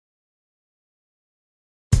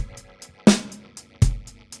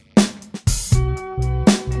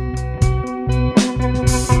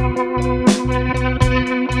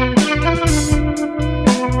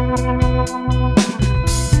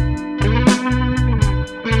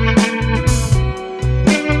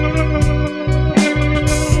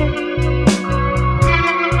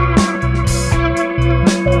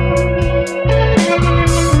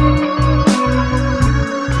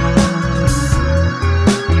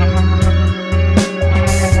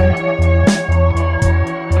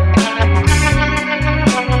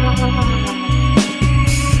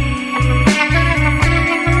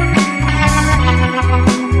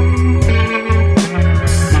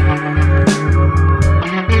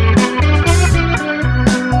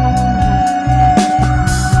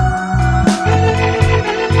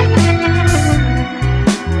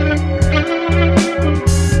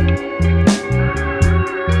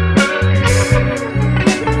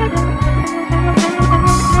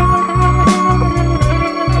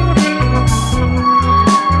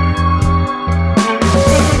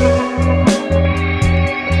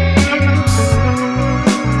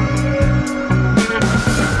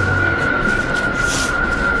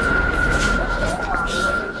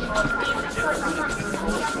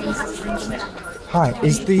Hi,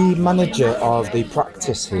 is the manager of the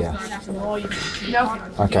practice here? No.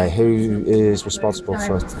 Okay, who is responsible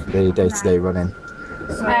for the day-to-day running?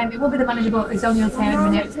 It will be the manager, but it's only on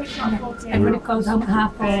 10 minutes. Everybody goes home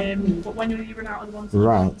at 4:30.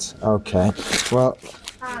 Right, okay. Well,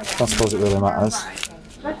 I suppose it really matters.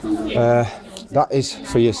 That is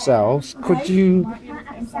for yourselves. Could you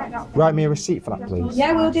write me a receipt for that, please?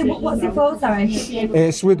 Yeah, we'll do. What's it for, sorry?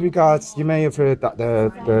 It's with regards, you may have heard that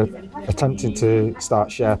they're attempting to start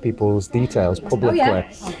share people's details publicly. Oh,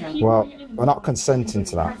 yeah. Well, we're not consenting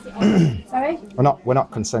to that. Sorry? We're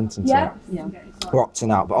not consenting to that. Yeah. We're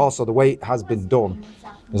opting out. But also the way it has been done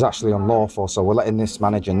is actually unlawful, so we're letting this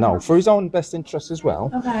manager know, for his own best interest as well,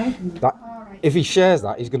 Okay. that if he shares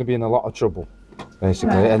that, he's going to be in a lot of trouble.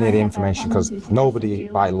 Basically, any of the information, because nobody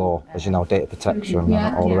by law, as you know, data protection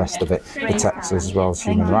and all the rest of it protects us as well as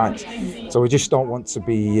human rights. So we just don't want to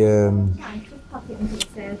be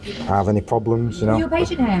have any problems, you know. Are you a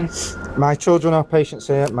patient here? My children are patients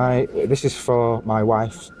here. This is for my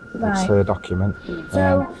wife. Right. It's her document.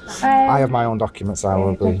 So, I have my own documents I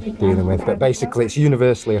will be dealing with, but basically it's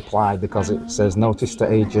universally applied because it says notice to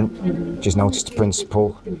agent, which is notice to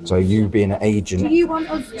principal. So you being an agent. Do you want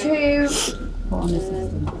us to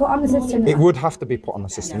put on the system? It would have to be put on the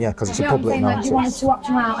system, yeah, because it's a public notice. Do you want us to opt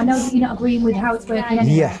you out? I know that you're not agreeing with how it's working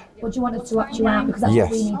anyway. Yeah. But do you want us to opt you out? Because that's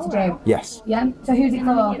what we need to do. Yes. Yeah? So who's it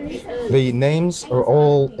for? The names are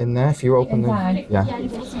all in there if you open them. Inside.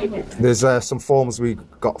 Yeah. There's some forms we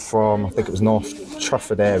got from, I think it was North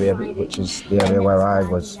Trafford area, which is the area where I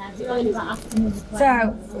was.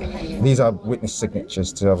 So. These are witness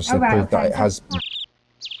signatures to obviously prove that it has.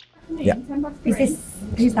 Yeah. Is this,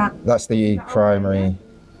 who's that? That's the primary,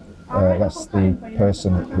 that's the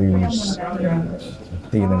person who's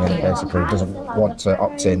dealing in, basically doesn't want to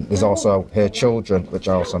opt in. There's also her children, which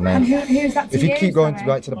are also named. And who's that to If you keep going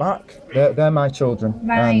right to the back, they're my children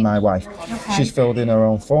and my wife. Okay. She's filled in her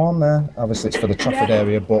own form there. Obviously it's for the Trafford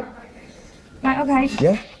area, but Right, okay.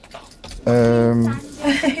 yeah.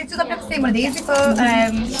 Just I've never seen one of these before.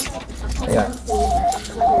 Yeah.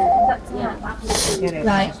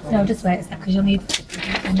 Right, no, just wait a sec, because you'll need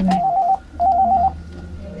anyway.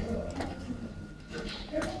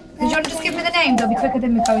 Do you want to just give me the names? It'll be quicker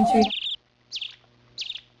than me going through.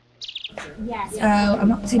 Yes. So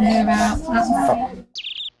I'm opting her out. That's fine.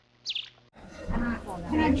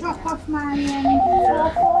 Can I drop off my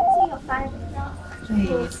 440 or 5 o'clock?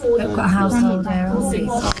 Please. We've got a household here, I'll see.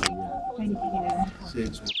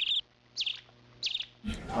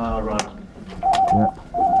 Right.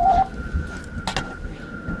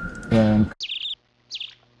 Yeah.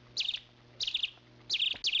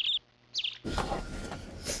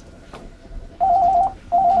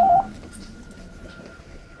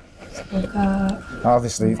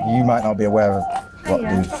 Obviously, you might not be aware of what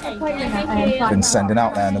they've been sending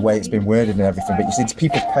out there and the way it's been worded and everything, but you see, it's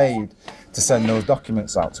people paid to send those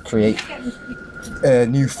documents out to create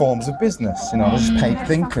new forms of business. You know, they're just paid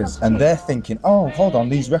thinkers, and they're thinking, oh, hold on,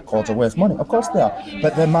 these records are worth money. Of course they are,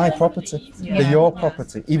 but they're my property. They're your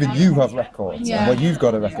property. Even you have records. And what you've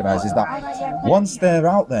got to recognise is that once they're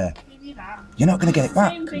out there, you're not going to get it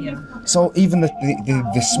back. So even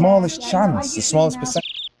the smallest chance, the smallest percent.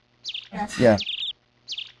 Yeah.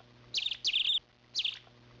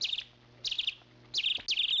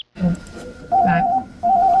 Right.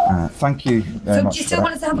 Thank you very much. Do you still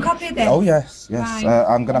want us to have a copy of this? Oh yes, yes. Right.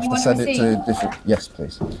 I'm going to have You to send want it a to different. Yes,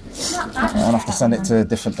 please. I'm going to have to send it to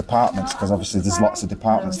different departments because obviously there's lots of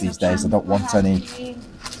departments these days. I don't want any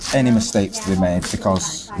mistakes to be made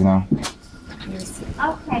because you know.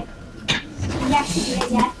 Okay.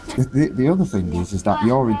 Yes. The other thing is that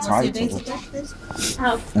you're entitled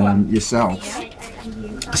yourself.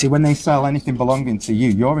 See, when they sell anything belonging to you,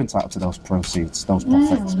 you're entitled to those proceeds, those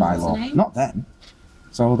profits by law, not them.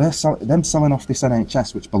 So they're selling off this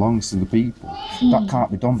NHS, which belongs to the people. That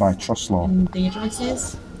can't be done by trust law. The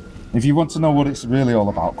addresses? If you want to know what it's really all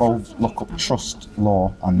about, go look up trust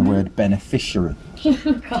law and the word beneficiary.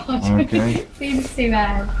 God. Okay. Seems too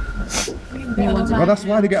Well, that's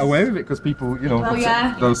why they get away with it, because people, you know,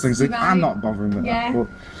 those things. I'm not bothering with that, but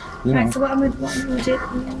you know. Right, so what am I doing?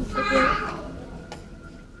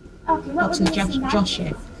 Okay, What's Josh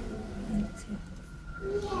here?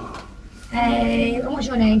 Hey, what's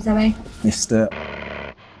your name, sorry? Mr.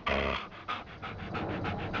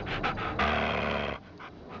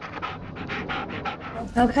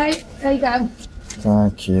 Okay, there you go.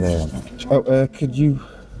 Thank you very much. Oh, could you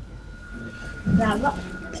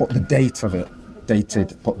put the date of it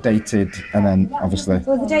dated, put dated, and then obviously.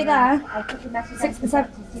 Was the date there? 6th and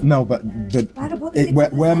 7th. No, but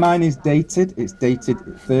where mine is dated, it's dated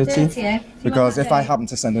 30th. 30th. Because if I happen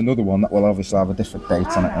to send another one, that will obviously have a different date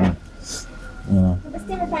on it. And, you know.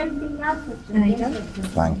 There you go.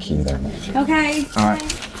 Thank you very much. Okay. All right.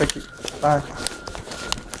 Thank you. Bye.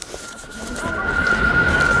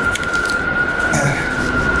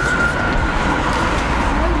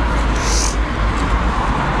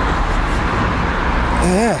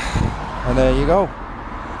 Yeah, and there you go.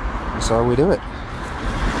 That's how we do it.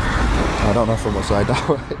 I don't know from what side that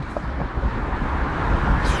way.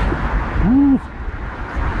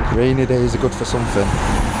 Rainy days are good for something.